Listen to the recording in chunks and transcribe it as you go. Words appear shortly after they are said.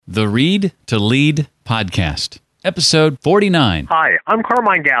The Read to Lead Podcast, episode 49. Hi, I'm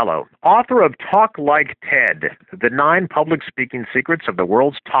Carmine Gallo, author of Talk Like TED, the 9 public speaking secrets of the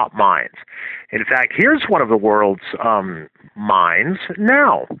world's top minds. In fact, here's one of the world's minds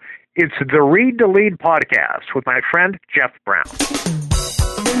now. It's the Read to Lead Podcast with my friend Jeff Brown.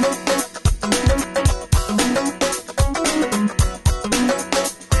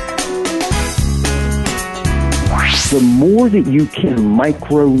 The more that you can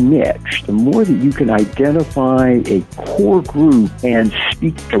micro-niche, the more that you can identify a core group and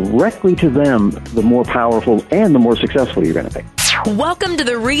speak directly to them, the more powerful and the more successful you're going to be. Welcome to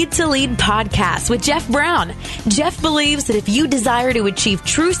the Read to Lead podcast with Jeff Brown. Jeff believes that if you desire to achieve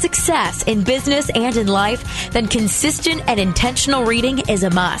true success in business and in life, then consistent and intentional reading is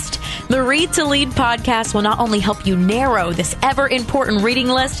a must. The Read to Lead podcast will not only help you narrow this ever-important reading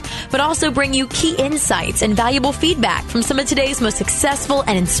list, but also bring you key insights and valuable feedback from some of today's most successful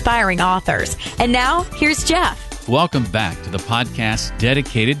and inspiring authors. And now, here's Jeff. Welcome back to the podcast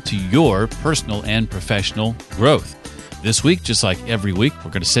dedicated to your personal and professional growth. This week, just like every week,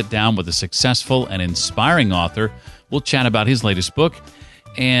 we're going to sit down with a successful and inspiring author. We'll chat about his latest book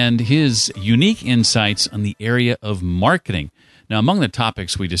and his unique insights on the area of marketing. Now, among the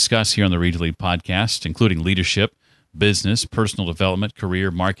topics we discuss here on the Read to Lead podcast, including leadership, business, personal development, career,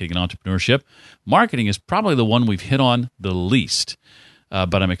 marketing, and entrepreneurship, marketing is probably the one we've hit on the least.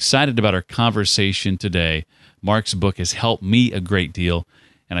 But I'm excited about our conversation today. Mark's book has helped me a great deal,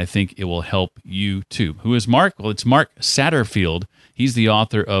 and I think it will help you too. Who is Mark? Well, it's Mark Satterfield. He's the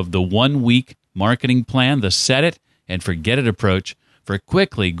author of The 1 Week Marketing Plan, the Set It and Forget It approach for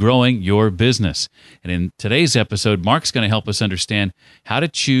quickly growing your business. And in today's episode, Mark's going to help us understand how to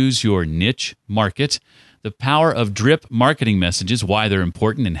choose your niche market, the power of drip marketing messages, why they're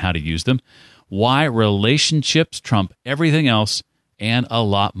important and how to use them, why relationships trump everything else, and a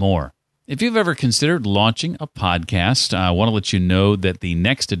lot more. If you've ever considered launching a podcast, I want to let you know that the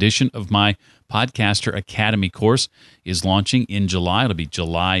next edition of my Podcaster Academy course is launching in July. It'll be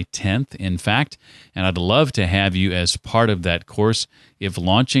July 10th, in fact, and I'd love to have you as part of that course. If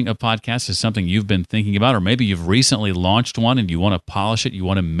launching a podcast is something you've been thinking about, or maybe you've recently launched one and you want to polish it, you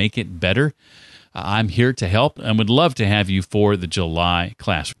want to make it better, I'm here to help and would love to have you for the July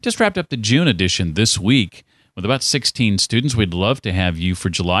class. Just wrapped up the June edition this week with about 16 students. We'd love to have you for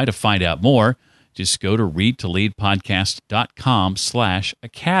July. To find out more, just go to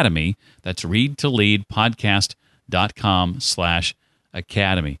readtoleadpodcast.com/academy. That's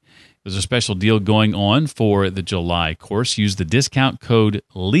readtoleadpodcast.com/academy. There's a special deal going on for the July course. Use the discount code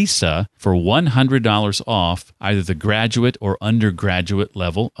LISA for $100 off either the graduate or undergraduate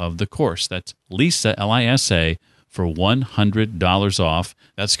level of the course. That's LISA, L-I-S-A, for $100 off.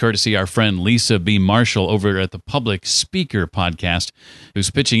 That's courtesy our friend Lisa B. Marshall over at the Public Speaker Podcast, who's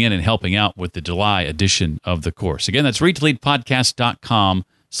pitching in and helping out with the July edition of the course. Again, that's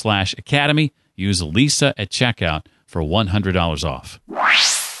readtoleadpodcast.com/academy. Use Lisa at checkout for $100 off.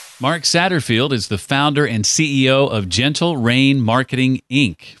 Mark Satterfield is the founder and CEO of Gentle Rain Marketing,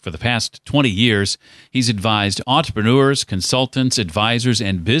 Inc. For the past 20 years, he's advised entrepreneurs, consultants, advisors,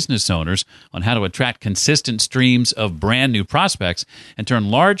 and business owners on how to attract consistent streams of brand new prospects and turn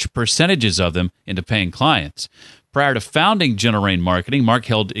large percentages of them into paying clients. Prior to founding Gentle Rain Marketing, Mark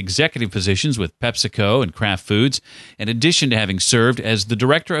held executive positions with PepsiCo and Kraft Foods, in addition to having served as the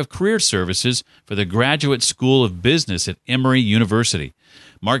Director of Career Services for the Graduate School of Business at Emory University.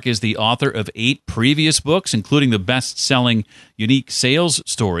 Mark is the author of 8 previous books, including the best-selling Unique Sales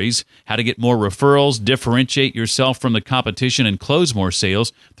Stories, How to Get More Referrals, Differentiate Yourself from the Competition, and Close More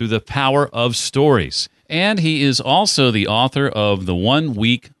Sales Through the Power of Stories. And he is also the author of The 1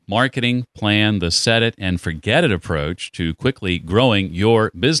 Week Marketing Plan, the Set It and Forget It approach to quickly growing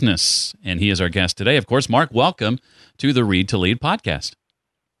your business. And he is our guest today. Of course, Mark, welcome to the Read to Lead podcast.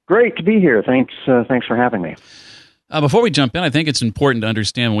 Great to be here. Thanks for having me. Before we jump in, I think it's important to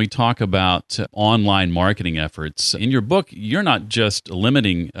understand when we talk about online marketing efforts. In your book, you're not just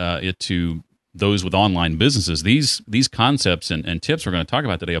limiting it to those with online businesses. These concepts and tips we're going to talk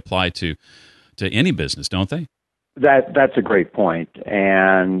about today apply to any business, don't they? That's a great point.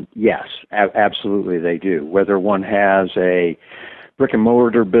 And yes, absolutely they do. Whether one has a brick and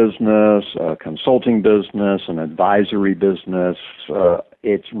mortar business, a consulting business, an advisory business,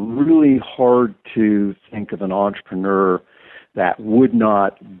 it's really hard to think of an entrepreneur that would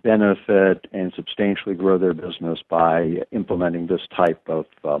not benefit and substantially grow their business by implementing this type of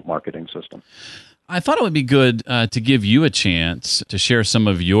marketing system. I thought it would be good to give you a chance to share some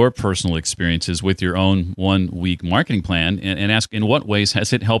of your personal experiences with your own 1 week marketing plan and ask in what ways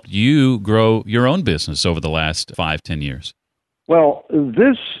has it helped you grow your own business over the last 5-10 years? Well,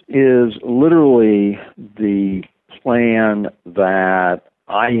 this is literally the plan that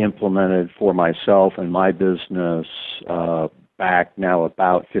I implemented for myself and my business back now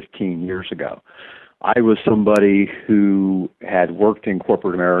about 15 years ago. I was somebody who had worked in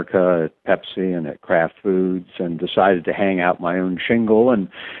corporate America at Pepsi and at Kraft Foods and decided to hang out my own shingle and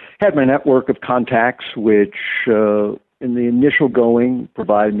had my network of contacts, which in the initial going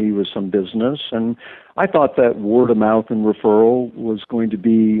provided me with some business. And I thought that word of mouth and referral was going to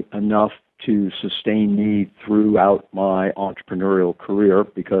be enough to sustain me throughout my entrepreneurial career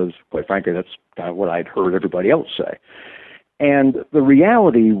because, quite frankly, that's kind of what I'd heard everybody else say. And the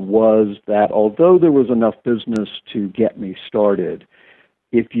reality was that although there was enough business to get me started,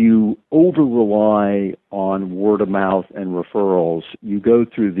 if you over-rely on word of mouth and referrals, you go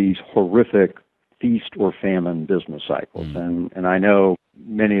through these horrific feast or famine business cycles. And I know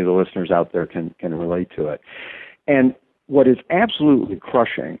many of the listeners out there can relate to it. And what is absolutely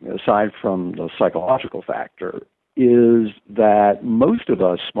crushing, aside from the psychological factor, is that most of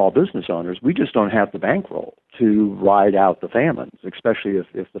us small business owners, we just don't have the bankroll to ride out the famines, especially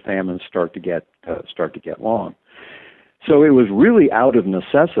if the famines start to get long. So it was really out of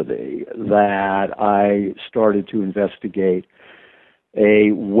necessity that I started to investigate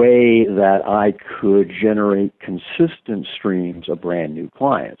a way that I could generate consistent streams of brand new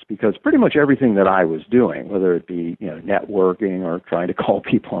clients, because pretty much everything that I was doing, whether it be networking or trying to call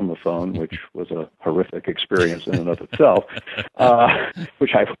people on the phone, which was a horrific experience in and of itself,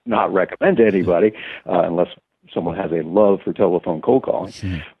 which I would not recommend to anybody unless someone has a love for telephone cold calling.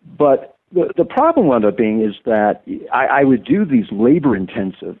 But the problem wound up being is that I would do these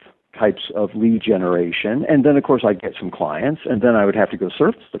labor-intensive types of lead generation, and then, of course, I'd get some clients, and then I would have to go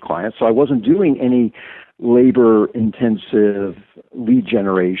service the clients. So I wasn't doing any labor-intensive lead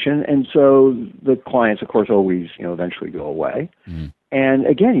generation, and so the clients, of course, always, eventually go away. And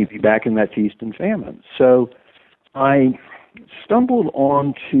again, you'd be back in that feast and famine. So I stumbled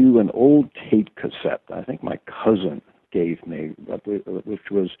onto an old tape cassette I think my cousin gave me,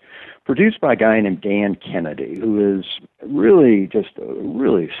 which was produced by a guy named Dan Kennedy, who is really just a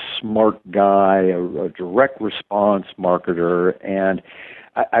really smart guy, a direct response marketer. And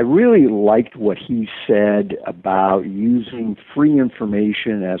I really liked what he said about using free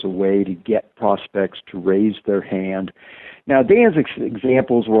information as a way to get prospects to raise their hand. Now, Dan's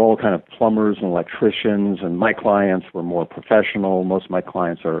examples were all kind of plumbers and electricians, and my clients were more professional. Most of my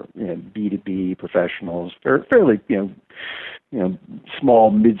clients are B2B professionals, fairly small,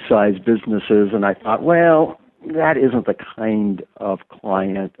 mid-sized businesses. And I thought, well, that isn't the kind of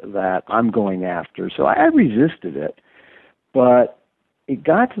client that I'm going after. So I resisted it. But it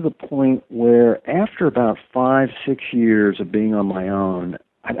got to the point where after about 5-6 years of being on my own,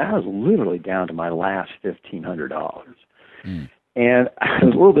 I was literally down to my last $1,500. And I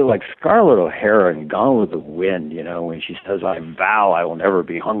was a little bit like Scarlett O'Hara in Gone with the Wind, when she says, "I vow I will never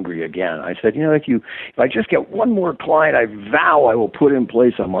be hungry again." I said, if I just get one more client, I vow I will put in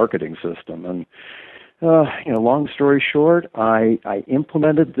place a marketing system. And long story short, I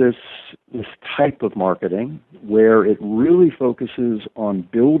implemented this type of marketing where it really focuses on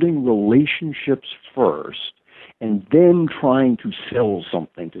building relationships first and then trying to sell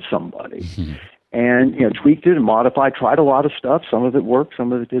something to somebody. And, tweaked it and modified, tried a lot of stuff. Some of it worked,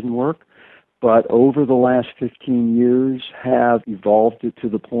 some of it didn't work. But over the last 15 years have evolved it to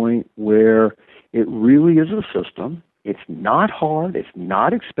the point where it really is a system. It's not hard. It's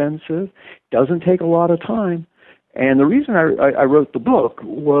not expensive. Doesn't take a lot of time. And the reason I wrote the book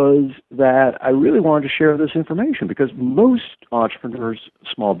was that I really wanted to share this information because most entrepreneurs,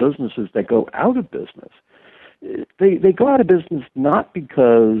 small businesses that go out of business, they go out of business not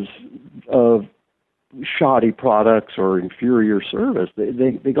because of shoddy products or inferior service.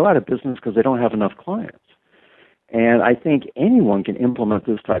 They go out of business because they don't have enough clients. And I think anyone can implement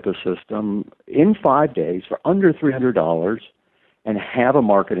this type of system in 5 days for under $300 and have a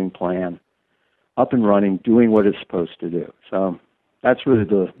marketing plan up and running, doing what it's supposed to do. So that's really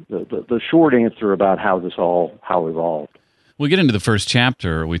the short answer about how evolved. We get into the first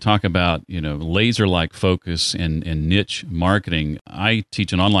chapter. We talk about, laser-like focus and niche marketing. I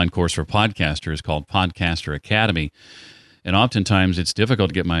teach an online course for podcasters called Podcaster Academy, and oftentimes it's difficult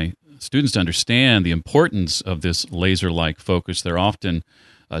to get my students to understand the importance of this laser-like focus. They're often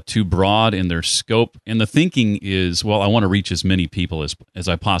too broad in their scope, and the thinking is, well, I want to reach as many people as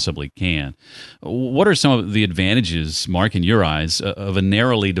I possibly can. What are some of the advantages, Mark, in your eyes, of a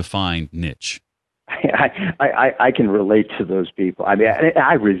narrowly defined niche? I can relate to those people. I mean,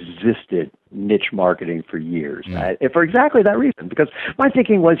 I resisted niche marketing for years for exactly that reason. Because my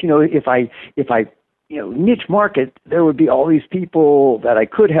thinking was, if I niche market, there would be all these people that I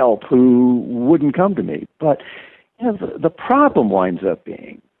could help who wouldn't come to me. But the problem winds up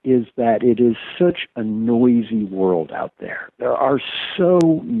being is that it is such a noisy world out there. There are so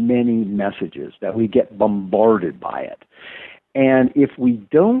many messages that we get bombarded by it. And if we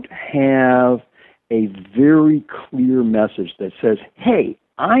don't have a very clear message that says, hey,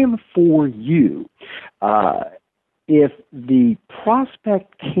 I am for you, if the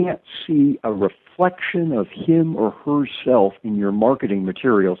prospect can't see a reflection of him or herself in your marketing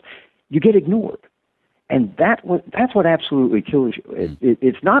materials, you get ignored. And that's what absolutely kills you.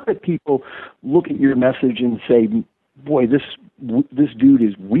 It's not that people look at your message and say, boy, this dude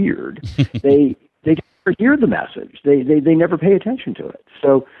is weird. They never hear the message. They never pay attention to it.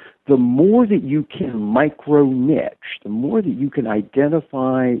 So the more that you can micro niche, the more that you can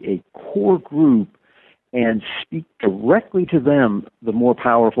identify a core group and speak directly to them, the more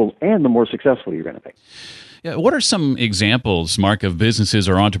powerful and the more successful you're going to be. Yeah, what are some examples, Mark, of businesses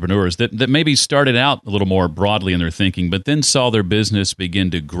or entrepreneurs that maybe started out a little more broadly in their thinking, but then saw their business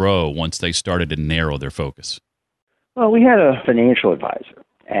begin to grow once they started to narrow their focus? Well, we had a financial advisor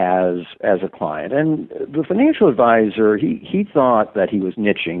as a client, and the financial advisor, he thought that he was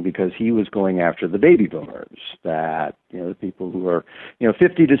niching because he was going after the baby boomers, that the people who are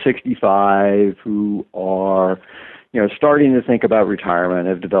 50 to 65 who are starting to think about retirement,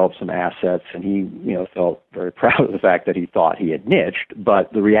 have developed some assets, and he felt very proud of the fact that he thought he had niched.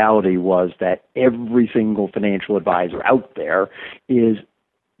 But the reality was that every single financial advisor out there is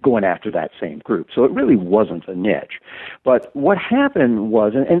going after that same group. So it really wasn't a niche. But what happened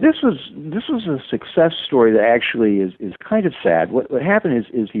was, and this was a success story that actually is kind of sad. What happened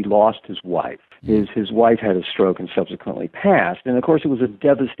is he lost his wife. His wife had a stroke and subsequently passed. And of course it was a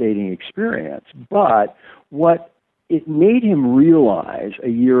devastating experience. But what it made him realize a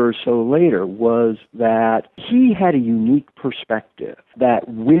year or so later was that he had a unique perspective that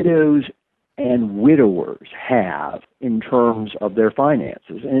widows and widowers have in terms of their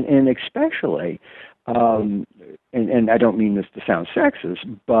finances, and especially, and I don't mean this to sound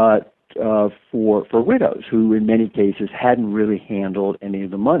sexist, but for widows who in many cases hadn't really handled any of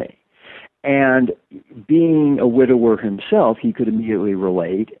the money. And being a widower himself, he could immediately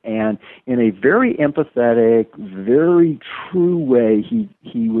relate, and in a very empathetic, very true way,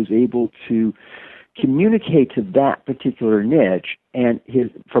 he was able to communicate to that particular niche, and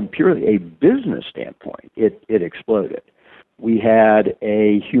from purely a business standpoint, it exploded. We had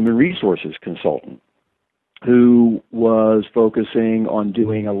a human resources consultant who was focusing on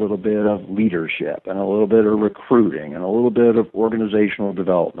doing a little bit of leadership and a little bit of recruiting and a little bit of organizational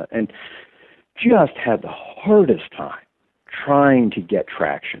development, and just had the hardest time trying to get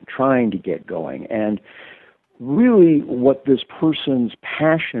traction, trying to get going. And really what this person's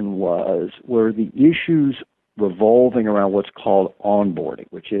passion were the issues revolving around what's called onboarding,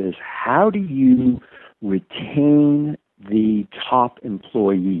 which is how do you retain the top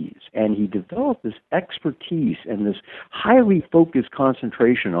employees? And he developed this expertise and this highly focused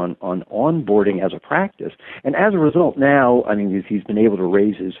concentration on onboarding as a practice. And as a result, now, he's been able to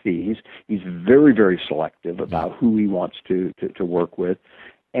raise his fees. He's very, very selective about who he wants to work with.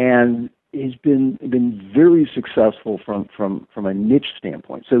 And has been very successful from a niche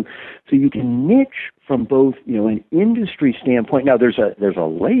standpoint. So you can niche from both an industry standpoint. Now there's a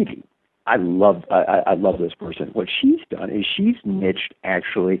lady. I love this person. What she's done is she's niched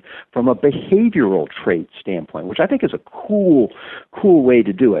actually from a behavioral trait standpoint, which I think is a cool way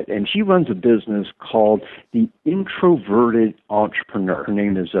to do it. And she runs a business called the Introverted Entrepreneur. Her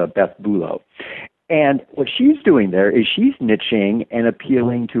name is Beth Bulow. And what she's doing there is she's niching and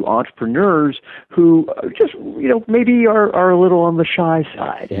appealing to entrepreneurs who just, maybe are a little on the shy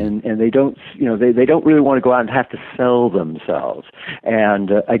side, and they don't, they don't really want to go out and have to sell themselves.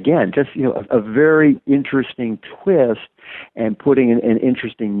 And again, just, a very interesting twist and putting an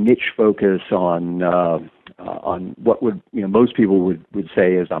interesting niche focus on what would, most people would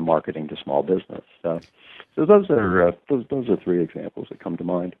say is on marketing to small business. So those are three examples that come to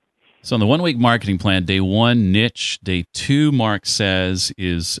mind. So on the 1 week marketing plan, day 1, niche. Day 2, Mark says,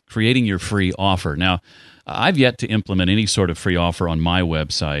 is creating your free offer. Now, I've yet to implement any sort of free offer on my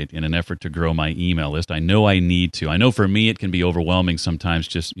website in an effort to grow my email list. I know I need to. I know for me it can be overwhelming sometimes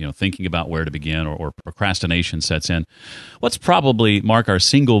just thinking about where to begin, or procrastination sets in. What's probably, Mark, our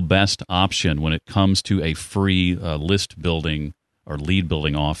single best option when it comes to a free list building or lead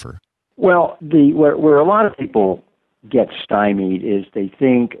building offer? Well, where a lot of people get stymied is they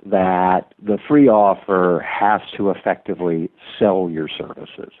think that the free offer has to effectively sell your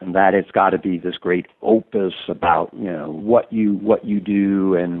services, and that it's got to be this great opus about what you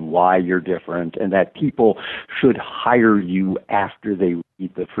do and why you're different, and that people should hire you after they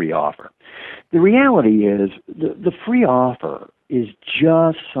read the free offer. The reality is the free offer is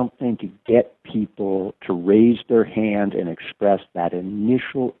just something to get people to raise their hand and express that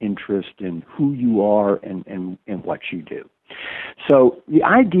initial interest in who you are and what you do. So the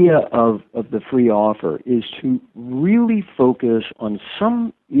idea of the free offer is to really focus on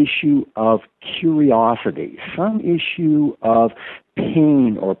some issue of curiosity, some issue of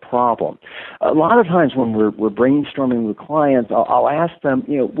pain or problem. A lot of times when we're brainstorming with clients, I'll ask them,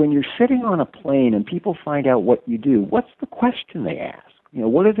 when you're sitting on a plane and people find out what you do, what's the question they ask?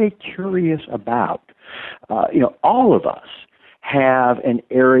 What are they curious about? All of us have an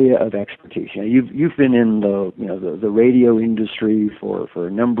area of expertise. You've been in the radio industry for a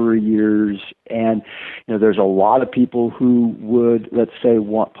number of years, and there's a lot of people who would, let's say,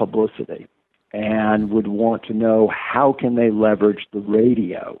 want publicity and would want to know how can they leverage the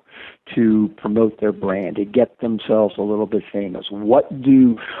radio to promote their brand, to get themselves a little bit famous. What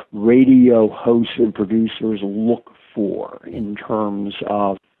do radio hosts and producers look for in terms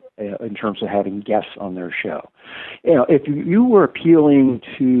of having guests on their show? If you were appealing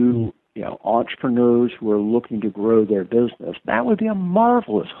to entrepreneurs who are looking to grow their business, that would be a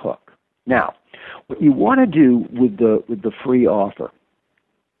marvelous hook. Now, what you want to do with the free offer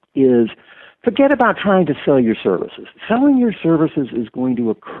is forget about trying to sell your services. Selling your services is going to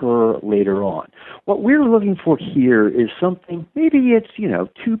occur later on. What we're looking for here is something, maybe it's,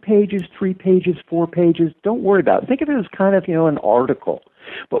 2 pages, 3 pages, 4 pages. Don't worry about it. Think of it as kind of, an article.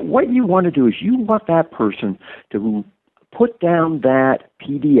 But what you want to do is you want that person to put down that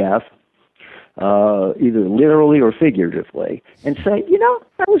PDF, either literally or figuratively, and say,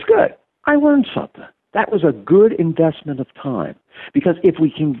 that was good. I learned something. That was a good investment of time. Because if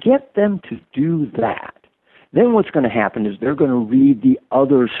we can get them to do that, then what's going to happen is they're going to read the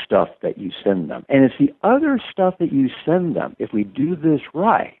other stuff that you send them. And it's the other stuff that you send them, if we do this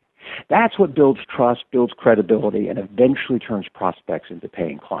right, that's what builds trust, builds credibility, and eventually turns prospects into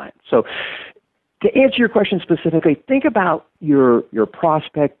paying clients. So to answer your question specifically, think about your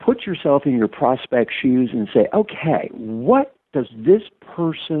prospect, put yourself in your prospect's shoes and say, okay, what does this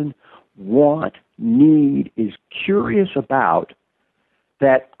person want, need, is curious about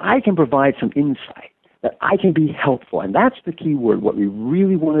that I can provide some insight, that I can be helpful? And that's the key word. What we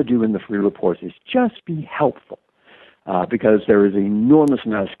really want to do in the free reports is just be helpful. Because there is an enormous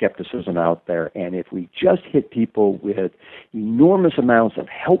amount of skepticism out there, and if we just hit people with enormous amounts of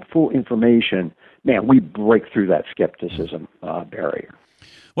helpful information, man, we break through that skepticism barrier.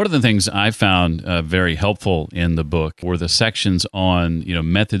 One of the things I found very helpful in the book were the sections on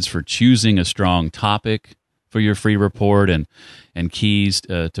methods for choosing a strong topic for your free report and keys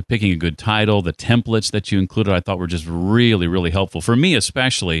to picking a good title. The templates that you included I thought were just really, really helpful for me,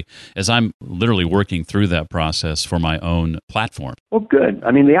 especially as I'm literally working through that process for my own platform. Well, good.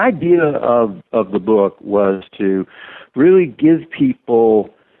 I mean, the idea of the book was to really give people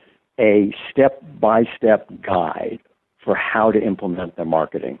a step-by-step guide for how to implement their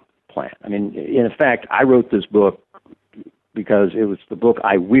marketing plan. I mean, in effect, I wrote this book because it was the book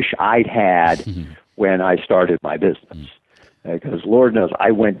I wish I'd had when I started my business. Because Lord knows,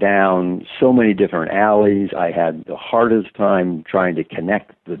 I went down so many different alleys. I had the hardest time trying to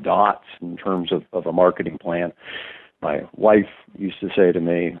connect the dots in terms of a marketing plan. My wife used to say to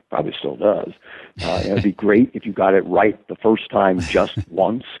me, probably still does, it'd be great if you got it right the first time just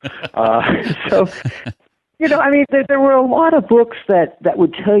once. There were a lot of books that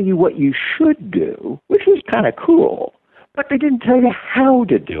would tell you what you should do, which was kind of cool, but they didn't tell you how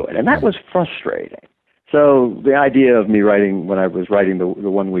to do it, and that was frustrating. So the idea of me writing, when I was writing the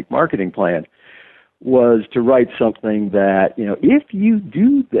 1 week marketing plan, was to write something that, if you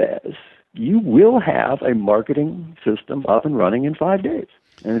do this, you will have a marketing system up and running in 5 days.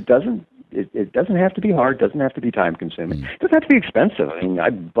 And it doesn't have to be hard, doesn't have to be time consuming. It doesn't have to be expensive. I mean, I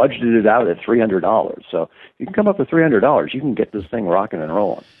budgeted it out at $300. So you can come up with $300, you can get this thing rocking and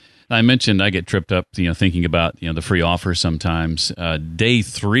rolling. I mentioned I get tripped up, thinking about, the free offer sometimes. Day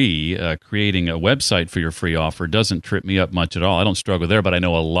 3, creating a website for your free offer doesn't trip me up much at all. I don't struggle there, but I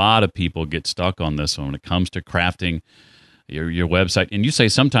know a lot of people get stuck on this when it comes to crafting your website. And you say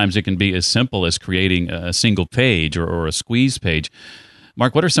sometimes it can be as simple as creating a single page or a squeeze page.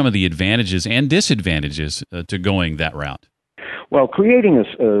 Mark, what are some of the advantages and disadvantages to going that route? Well, creating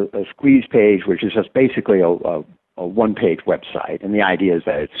a squeeze page, which is just basically a one-page website, and the idea is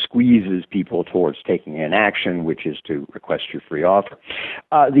that it squeezes people towards taking an action, which is to request your free offer.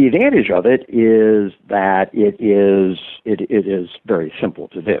 The advantage of it is that it is very simple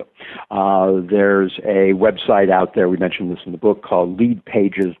to do. There's a website out there, we mentioned this in the book, called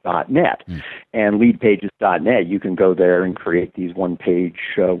leadpages.net. And leadpages.net, you can go there and create these one-page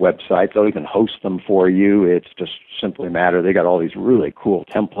websites. They'll even host them for you. It's just simply a matter. They got all these really cool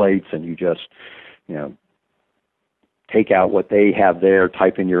templates, and you just, take out what they have there,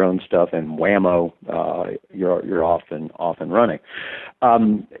 type in your own stuff, and whammo, you're off and running.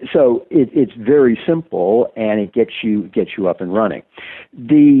 So it's very simple, and it gets you up and running.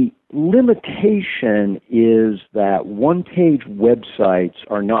 The limitation is that one-page websites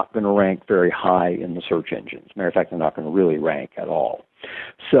are not going to rank very high in the search engines. Matter of fact, they're not going to really rank at all.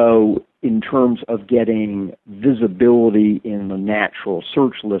 So in terms of getting visibility in the natural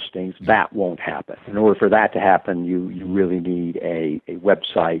search listings, that won't happen. In order for that to happen, you really need a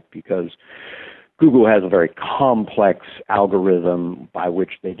website, because Google has a very complex algorithm by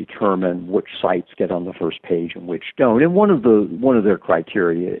which they determine which sites get on the first page and which don't. And one of their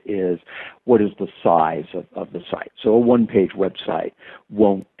criteria is what is the size of the site. So a one-page website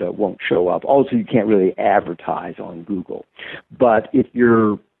won't show up. Also, you can't really advertise on Google. But if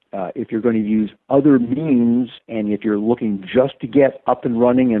you're going to use other means, and if you're looking just to get up and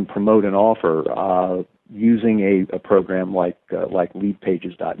running and promote an offer, using a program like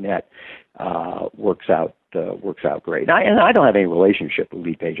leadpages.net works out great. And I don't have any relationship with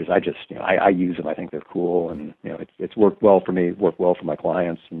Leadpages. I just I use them. I think they're cool, and it's worked well for me, worked well for my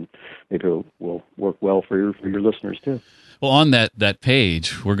clients, and maybe it will work well for your listeners too. Well, on that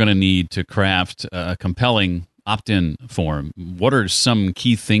page, we're going to need to craft a compelling opt-in form. What are some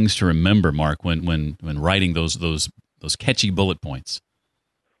key things to remember, Mark, when writing those catchy bullet points?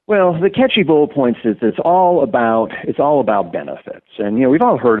 Well, the catchy bullet points is it's all about benefits, and we've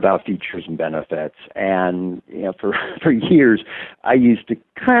all heard about features and benefits, and for years I used to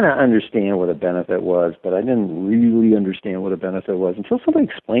kind of understand what a benefit was, but I didn't really understand what a benefit was until somebody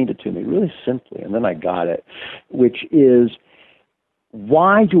explained it to me really simply, and then I got it, which is,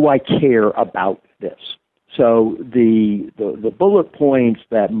 why do I care about this? So the bullet points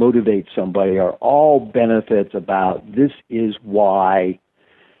that motivate somebody are all benefits about, this is why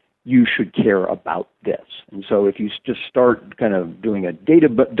you should care about this. And so if you just start kind of doing a data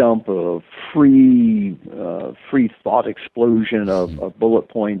dump of free thought explosion of bullet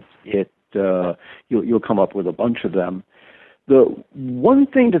points, you'll come up with a bunch of them. The one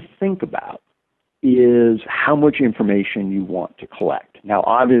thing to think about is how much information you want to collect. Now,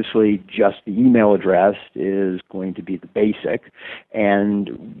 obviously, just the email address is going to be the basic,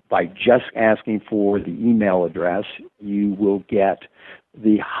 and by just asking for the email address, you will get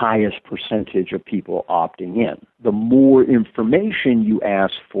the highest percentage of people opting in. The more information you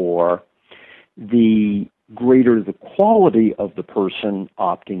ask for, the greater the quality of the person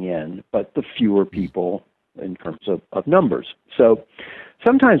opting in, but the fewer people in terms of numbers. So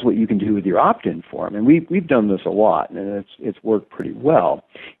sometimes what you can do with your opt-in form, and we've done this a lot, and it's worked pretty well,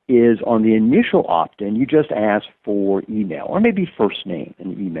 is on the initial opt-in, you just ask for email, or maybe first name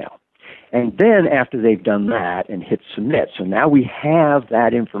and email. And then after they've done that and hit submit, so now we have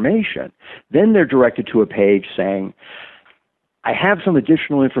that information, then they're directed to a page saying, I have some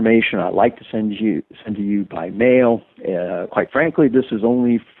additional information I'd like to send to you by mail. Quite frankly, this is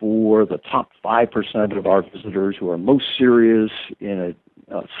only for the top 5% of our visitors who are most serious in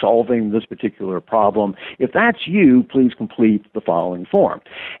solving this particular problem. If that's you, please complete the following form.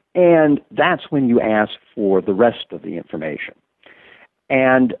 And that's when you ask for the rest of the information.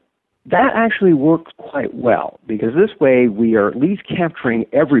 And that actually works quite well, because this way we are at least capturing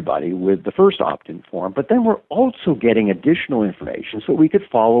everybody with the first opt-in form, but then we're also getting additional information so we could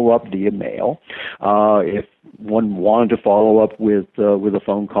follow up via mail. If one wanted to follow up with a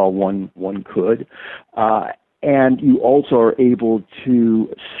phone call, one could. And you also are able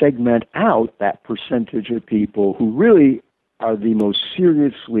to segment out that percentage of people who really are the most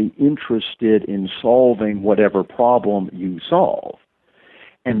seriously interested in solving whatever problem you solve.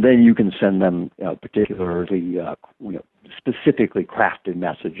 And then you can send them particularly, specifically crafted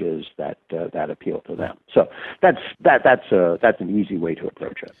messages that appeal to them. So that's an easy way to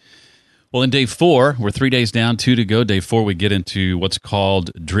approach it. Well, in day 4, we're 3 days down, 2 to go. Day 4, we get into what's called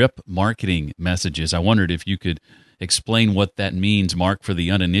drip marketing messages. I wondered if you could explain what that means, Mark, for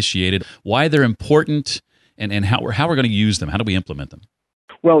the uninitiated, why they're important, and how we're going to use them. How do we implement them?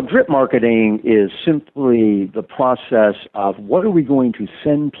 Well, drip marketing is simply the process of what are we going to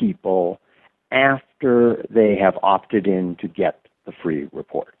send people after they have opted in to get the free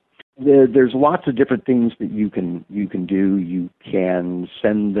report. there's lots of different things that you can do. You can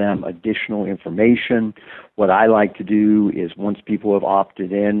send them additional information. What I like to do is once people have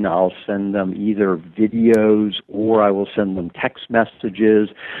opted in, I'll send them either videos or I will send them text messages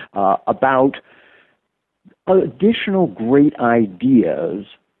about additional great ideas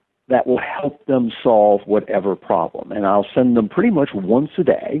that will help them solve whatever problem. And I'll send them pretty much once a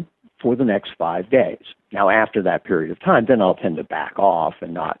day for the next 5 days. Now, after that period of time, then I'll tend to back off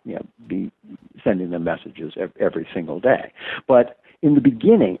and not, be sending them messages every single day. But in the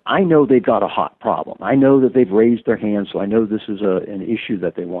beginning, I know they've got a hot problem. I know that they've raised their hand, so I know this is an issue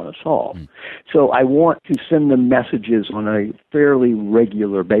that they want to solve. So I want to send them messages on a fairly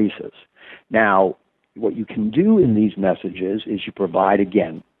regular basis. Now, what you can do in these messages is you provide,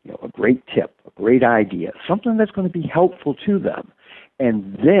 again, a great tip, a great idea, something that's going to be helpful to them.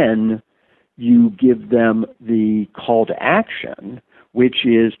 And then you give them the call to action, which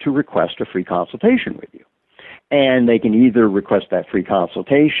is to request a free consultation with you. And they can either request that free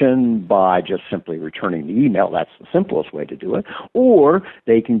consultation by just simply returning the email. That's the simplest way to do it. Or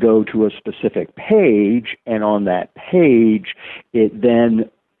they can go to a specific page, and on that page, it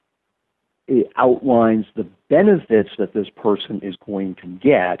outlines the benefits that this person is going to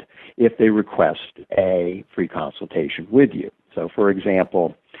get if they request a free consultation with you. So, for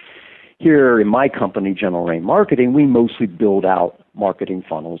example, here in my company, General Rain Marketing, we mostly build out marketing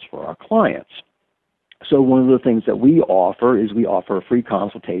funnels for our clients. So one of the things that we offer is we offer a free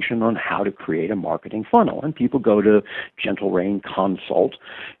consultation on how to create a marketing funnel. And people go to Gentle Rain Consult,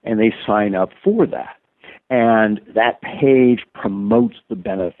 and they sign up for that. And that page promotes the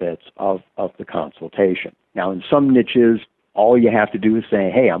benefits of the consultation. Now, in some niches, all you have to do is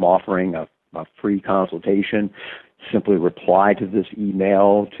say, hey, I'm offering a free consultation. Simply reply to this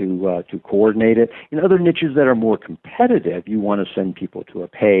email to coordinate it. In other niches that are more competitive, you want to send people to a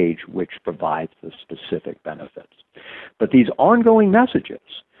page which provides the specific benefits. But these ongoing messages,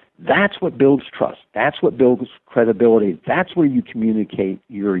 that's what builds trust. That's what builds credibility. That's where you communicate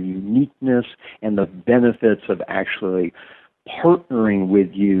your uniqueness and the benefits of actually partnering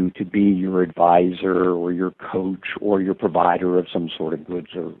with you to be your advisor or your coach or your provider of some sort of goods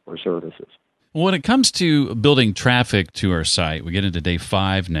or services. When it comes to building traffic to our site, we get into day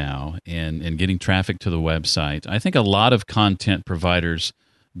 5 now, and getting traffic to the website. I think a lot of content providers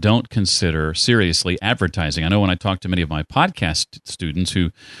don't consider seriously advertising. I know when I talk to many of my podcast students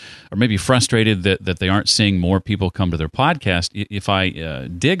who are maybe frustrated that they aren't seeing more people come to their podcast, if I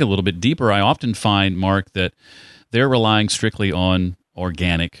dig a little bit deeper, I often find, Mark, that they're relying strictly on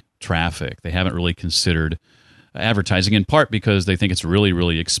organic traffic. They haven't really considered advertising, in part because they think it's really,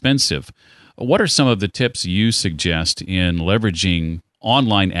 really expensive. What are some of the tips you suggest in leveraging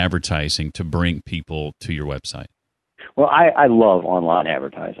online advertising to bring people to your website? Well, I love online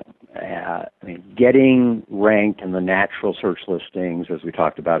advertising. Getting ranked in the natural search listings, as we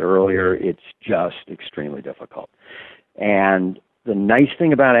talked about earlier, it's just extremely difficult. And the nice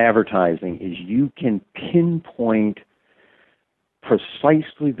thing about advertising is you can pinpoint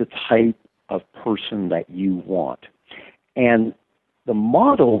precisely the type of person that you want. And the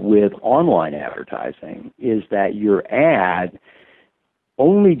model with online advertising is that your ad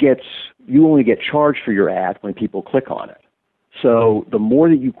you only get charged for your ad when people click on it. So the more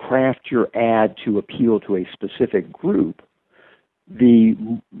that you craft your ad to appeal to a specific group, the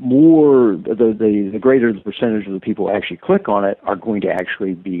greater the percentage of the people who actually click on it are going to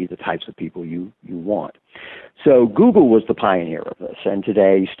actually be the types of people you want. So Google was the pioneer of this, and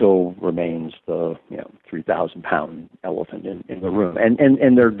today still remains the 3,000-pound elephant in the room,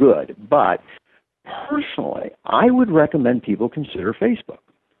 and they're good. But personally, I would recommend people consider Facebook,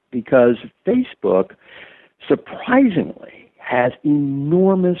 because Facebook, surprisingly, has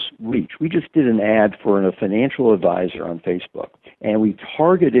enormous reach. We just did an ad for a financial advisor on Facebook, and we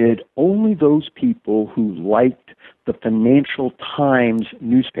targeted only those people who liked the Financial Times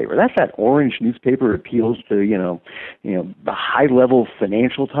newspaper. That's that orange newspaper that appeals to, the high-level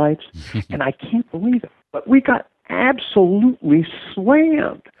financial types, and I can't believe it. But we got absolutely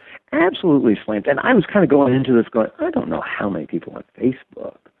slammed. And I was kind of going into this going, I don't know how many people on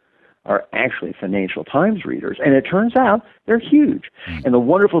Facebook are actually Financial Times readers. And it turns out they're huge. And the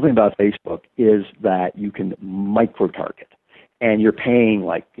wonderful thing about Facebook is that you can micro-target. And you're paying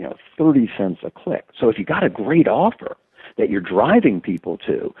 30 cents a click. So if you got a great offer that you're driving people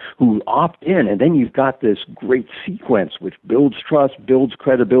to who opt in, and then you've got this great sequence which builds trust, builds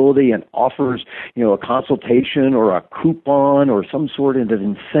credibility, and offers, a consultation or a coupon or some sort of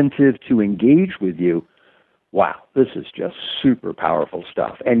incentive to engage with you, wow, this is just super powerful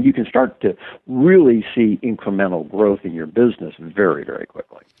stuff. And you can start to really see incremental growth in your business very, very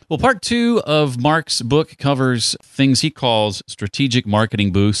quickly. Well, part 2 of Mark's book covers things he calls strategic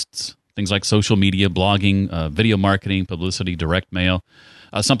marketing boosts, things like social media, blogging, video marketing, publicity, direct mail.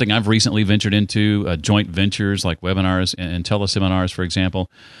 Something I've recently ventured into, joint ventures like webinars and teleseminars, for example.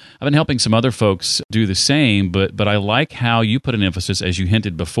 I've been helping some other folks do the same, but I like how you put an emphasis, as you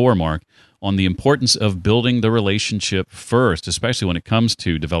hinted before, Mark, on the importance of building the relationship first, especially when it comes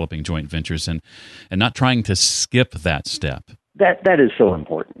to developing joint ventures and not trying to skip that step. That is so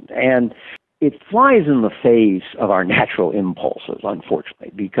important. And it flies in the face of our natural impulses,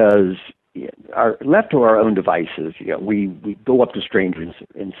 unfortunately, because left to our own devices, we go up to strangers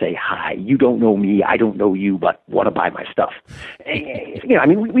and say, hi, you don't know me, I don't know you, but want to buy my stuff.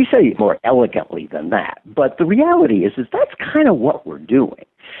 We say it more elegantly than that. But the reality is that's kind of what we're doing.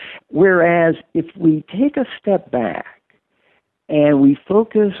 Whereas if we take a step back and we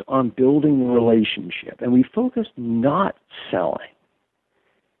focus on building the relationship and we focus not selling,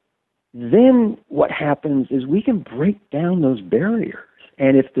 then what happens is we can break down those barriers.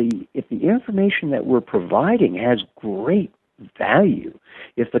 And if the information that we're providing has great value,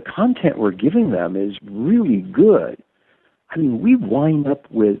 if the content we're giving them is really good, we wind up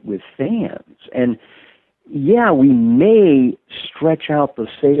with fans. And yeah, we may stretch out the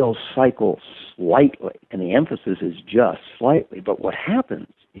sales cycle slightly, and the emphasis is just slightly, but what happens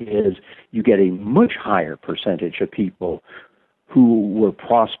is you get a much higher percentage of people who were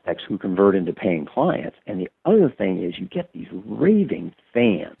prospects who convert into paying clients. And the other thing is you get these raving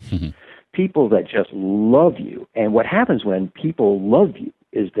fans, people that just love you. And what happens when people love you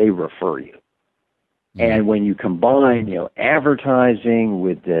is they refer you. And when you combine, advertising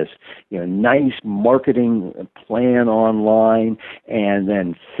with this, nice marketing plan online and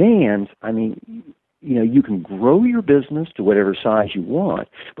then fans, you can grow your business to whatever size you want.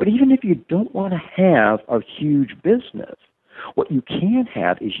 But even if you don't want to have a huge business, what you can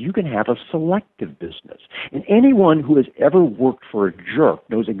have is you can have a selective business. And anyone who has ever worked for a jerk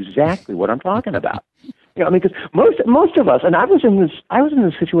knows exactly what I'm talking about. Because most of us, and I was in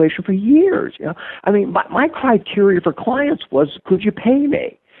this situation for years. My criteria for clients was, could you pay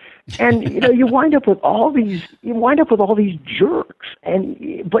me? And you wind up with all these jerks,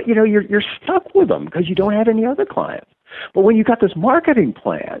 but you're stuck with them because you don't have any other clients. But when you got this marketing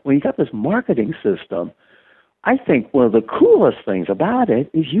plan, when you got this marketing system, I think one of the coolest things about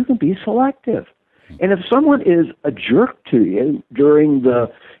it is you can be selective. And if someone is a jerk to you during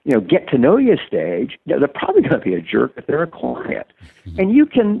the, get to know you stage, they're probably going to be a jerk if they're a client. And you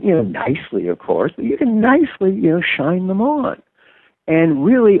can, nicely, of course, but you can nicely, shine them on. And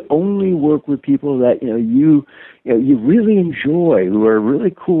really only work with people that, you really enjoy, who are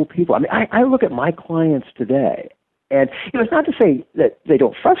really cool people. I look at my clients today. And it's not to say that they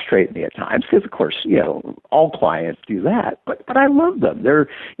don't frustrate me at times, because of course, all clients do that. But I love them. They're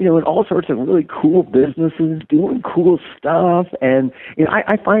in all sorts of really cool businesses, doing cool stuff, and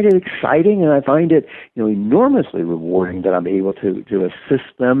I find it exciting, and I find it enormously rewarding that I'm able to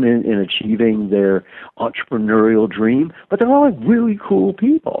assist them in achieving their entrepreneurial dream. But they're all really cool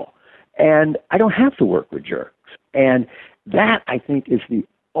people, and I don't have to work with jerks. And that, I think, is the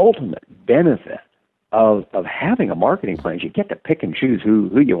ultimate benefit of having a marketing plan. You get to pick and choose who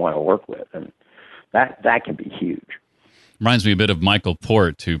you want to work with, and that can be huge. Reminds me a bit of Michael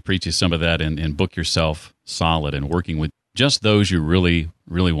Port, who preaches some of that in Book Yourself Solid, and working with just those you really,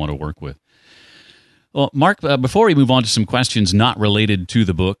 really want to work with. Well, Mark, before we move on to some questions not related to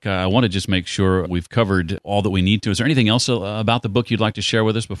the book, I want to just make sure we've covered all that we need to. Is there anything else about the book you'd like to share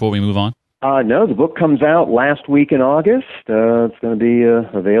with us before we move on? No, the book comes out last week in August. It's going to be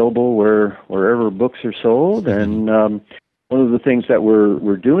available wherever books are sold. And one of the things that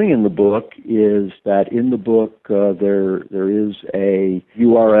we're doing in the book is that in the book there is a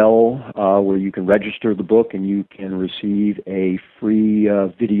URL where you can register the book and you can receive a free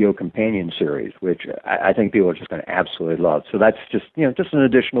video companion series, which I think people are just going to absolutely love. So that's just an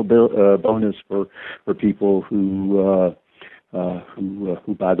additional bonus for people who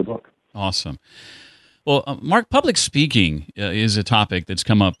buy the book. Awesome. Well, Mark, public speaking is a topic that's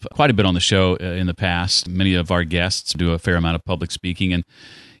come up quite a bit on the show in the past. Many of our guests do a fair amount of public speaking, and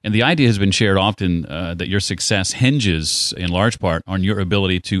the idea has been shared often that your success hinges in large part on your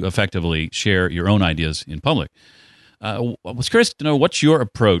ability to effectively share your own ideas in public. I was curious to know, what's your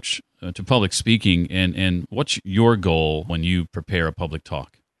approach to public speaking, and what's your goal when you prepare a public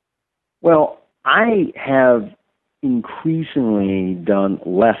talk? Well, I have increasingly done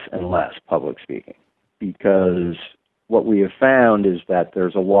less and less public speaking, because what we have found is that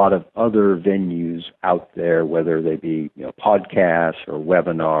there's a lot of other venues out there, whether they be podcasts or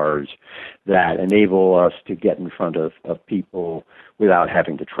webinars, that enable us to get in front of people without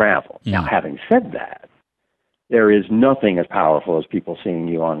having to travel. Now, having said that, there is nothing as powerful as people seeing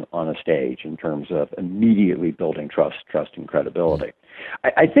you on a stage in terms of immediately building trust and credibility.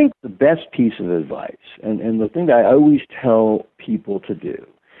 I think the best piece of advice, and the thing that I always tell people to do,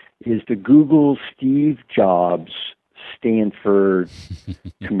 is to Google Steve Jobs' Stanford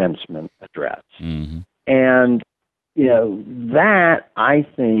commencement address. Mm-hmm. And, that, I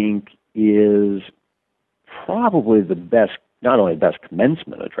think, is probably the best, not only the best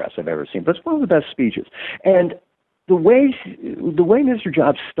commencement address I've ever seen, but it's one of the best speeches. And the way Mr.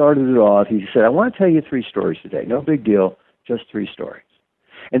 Jobs started it off, he said, I want to tell you 3 stories today. No big deal, just 3 stories.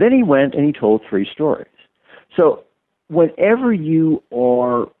 And then he went and he told 3 stories. So whenever you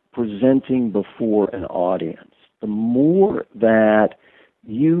are presenting before an audience, the more that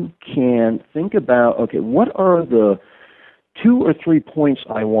you can think about, okay, what are the 2 or 3 points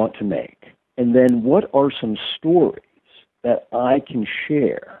I want to make? And then what are some stories that I can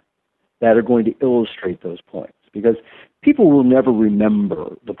share that are going to illustrate those points? Because people will never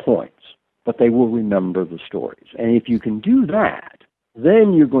remember the points, but they will remember the stories. And if you can do that,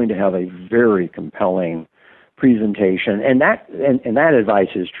 then you're going to have a very compelling presentation. And that advice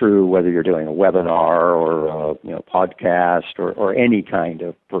is true whether you're doing a webinar or a podcast or any kind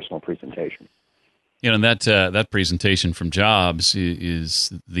of personal presentation. And that presentation from Jobs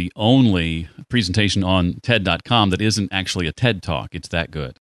is the only presentation on TED.com that isn't actually a TED Talk. It's that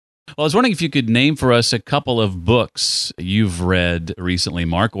good. Well, I was wondering if you could name for us a couple of books you've read recently,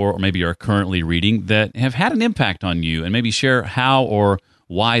 Mark, or maybe are currently reading that have had an impact on you, and maybe share how or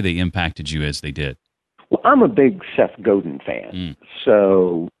why they impacted you as they did. Well, I'm a big Seth Godin fan,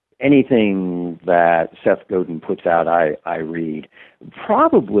 so anything that Seth Godin puts out, I read.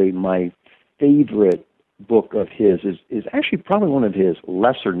 Probably my favorite book of his is actually probably one of his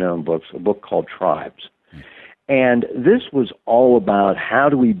lesser-known books, a book called Tribes. And this was all about how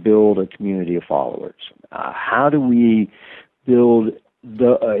do we build a community of followers? How do we build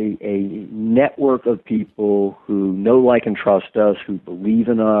a network of people who know, like, and trust us, who believe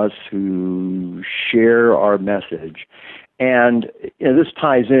in us, who share our message? And this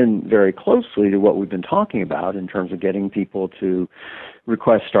ties in very closely to what we've been talking about in terms of getting people to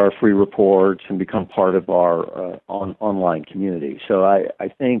request our free reports and become part of our online community. So I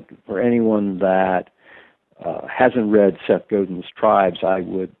think for anyone that hasn't read Seth Godin's Tribes, I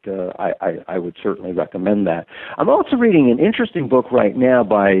would certainly recommend that. I'm also reading an interesting book right now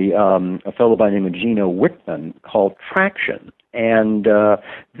by a fellow by the name of Gino Wickman called Traction. And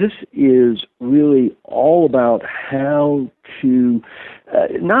this is really all about how to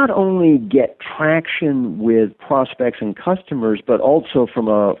not only get traction with prospects and customers, but also from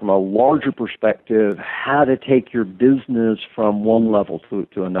a larger perspective, how to take your business from one level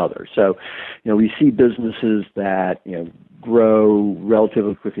to another. So, we see businesses that, grow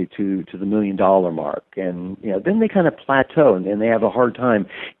relatively quickly to the $1 million mark, and then they kind of plateau and they have a hard time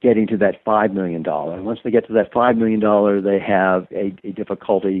getting to that $5 million. And once they get to that $5 million, they have a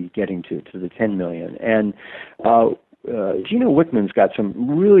difficulty getting to the $10 million. And Gino Wickman's got some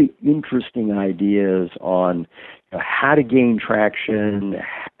really interesting ideas on how to gain traction,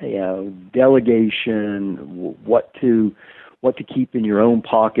 delegation, what to keep in your own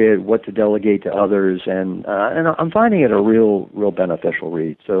pocket, what to delegate to others, and I'm finding it a real beneficial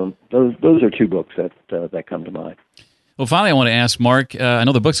read. So those are 2 books that come to mind. Well, finally, I want to ask Mark. I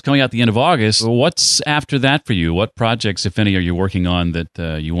know the book's coming out at the end of August. What's after that for you? What projects, if any, are you working on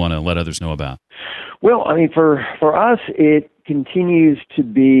that you want to let others know about? Well, I mean, for us, it continues to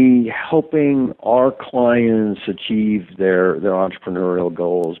be helping our clients achieve their entrepreneurial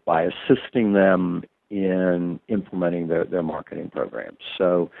goals by assisting them in implementing their marketing programs.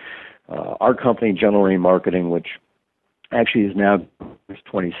 So our company, General Marketing, which actually is now its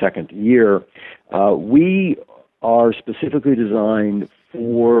 22nd year, we are specifically designed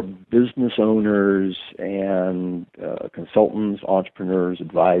for business owners and consultants, entrepreneurs,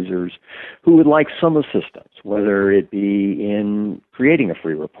 advisors who would like some assistance, whether it be in creating a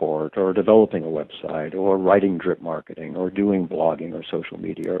free report or developing a website or writing drip marketing or doing blogging or social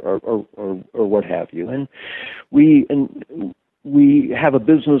media or what have you. And we have a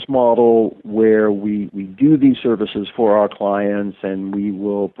business model where we do these services for our clients, and we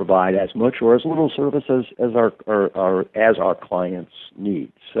will provide as much or as little service as our clients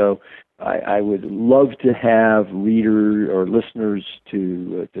need. So I would love to have readers or listeners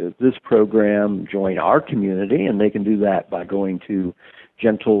to this program join our community, and they can do that by going to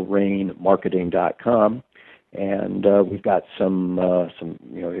gentlerainmarketing.com. And we've got some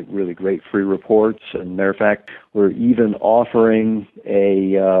really great free reports. And matter of fact, we're even offering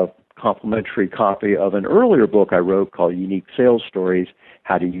a complimentary copy of an earlier book I wrote called Unique Sales Stories: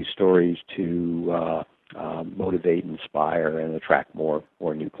 How to Use Stories to Motivate, inspire, and attract more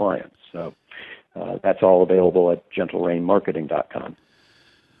new clients. So that's all available at gentlerainmarketing.com.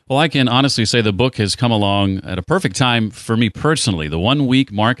 Well, I can honestly say the book has come along at a perfect time for me personally. The 1-week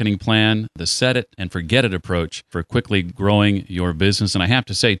marketing plan, the set it and forget it approach for quickly growing your business. And I have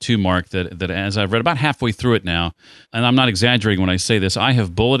to say, too, Mark, that as I've read about halfway through it now, and I'm not exaggerating when I say this, I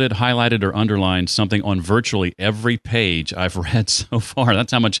have bulleted, highlighted, or underlined something on virtually every page I've read so far.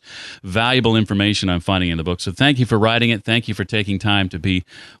 That's how much valuable information I'm finding in the book. So thank you for writing it. Thank you for taking time to be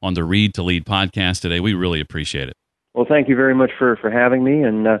on the Read to Lead podcast today. We really appreciate it. Well, thank you very much for having me,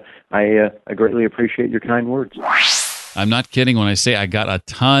 and I greatly appreciate your kind words. I'm not kidding when I say I got a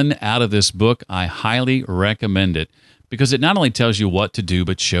ton out of this book. I highly recommend it because it not only tells you what to do,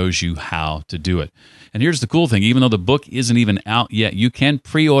 but shows you how to do it. And here's the cool thing. Even though the book isn't even out yet, you can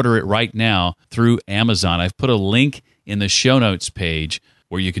pre-order it right now through Amazon. I've put a link in the show notes page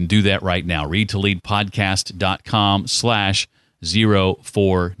where you can do that right now.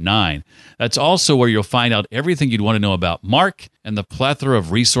 readtoleadpodcast.com/049. That's also where you'll find out everything you'd want to know about Mark and the plethora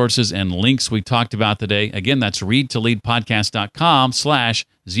of resources and links we talked about today. Again, that's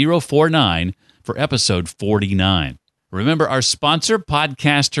readtoleadpodcast.com/049 for episode 49. Remember our sponsor,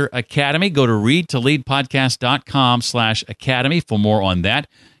 Podcaster Academy. Go to readtoleadpodcast.com/academy for more on that.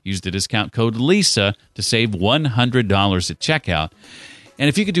 Use the discount code LISA to save $100 at checkout. And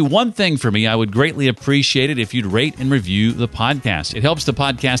if you could do one thing for me, I would greatly appreciate it if you'd rate and review the podcast. It helps the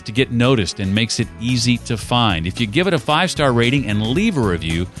podcast to get noticed and makes it easy to find. If you give it a 5-star rating and leave a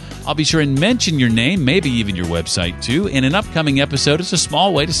review, I'll be sure and mention your name, maybe even your website too, in an upcoming episode. It's a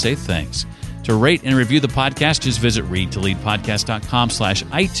small way to say thanks. To rate and review the podcast, just visit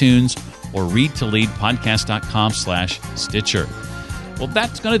readtoleadpodcast.com/iTunes or readtoleadpodcast.com/Stitcher. Well,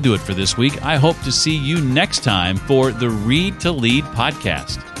 that's going to do it for this week. I hope to see you next time for the Read to Lead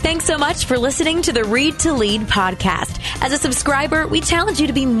podcast. Thanks so much for listening to the Read to Lead podcast. As a subscriber, we challenge you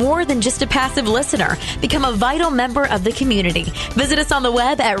to be more than just a passive listener. Become a vital member of the community. Visit us on the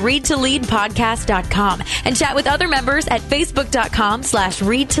web at readtoleadpodcast.com and chat with other members at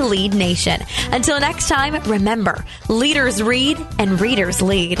facebook.com/readtoleadnation. Until next time, remember, leaders read and readers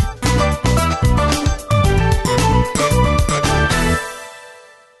lead.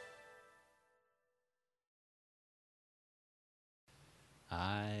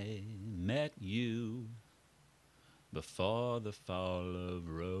 I met you before the fall of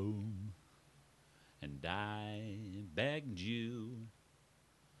Rome, and I begged you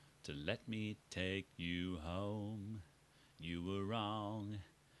to let me take you home. You were wrong,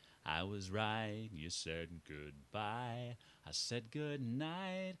 I was right. You said goodbye, I said good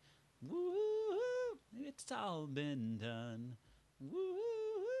night. Woo, it's all been done.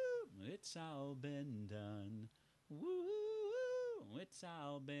 Woo, it's all been done. Woo, it's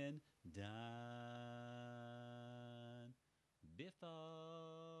all been done.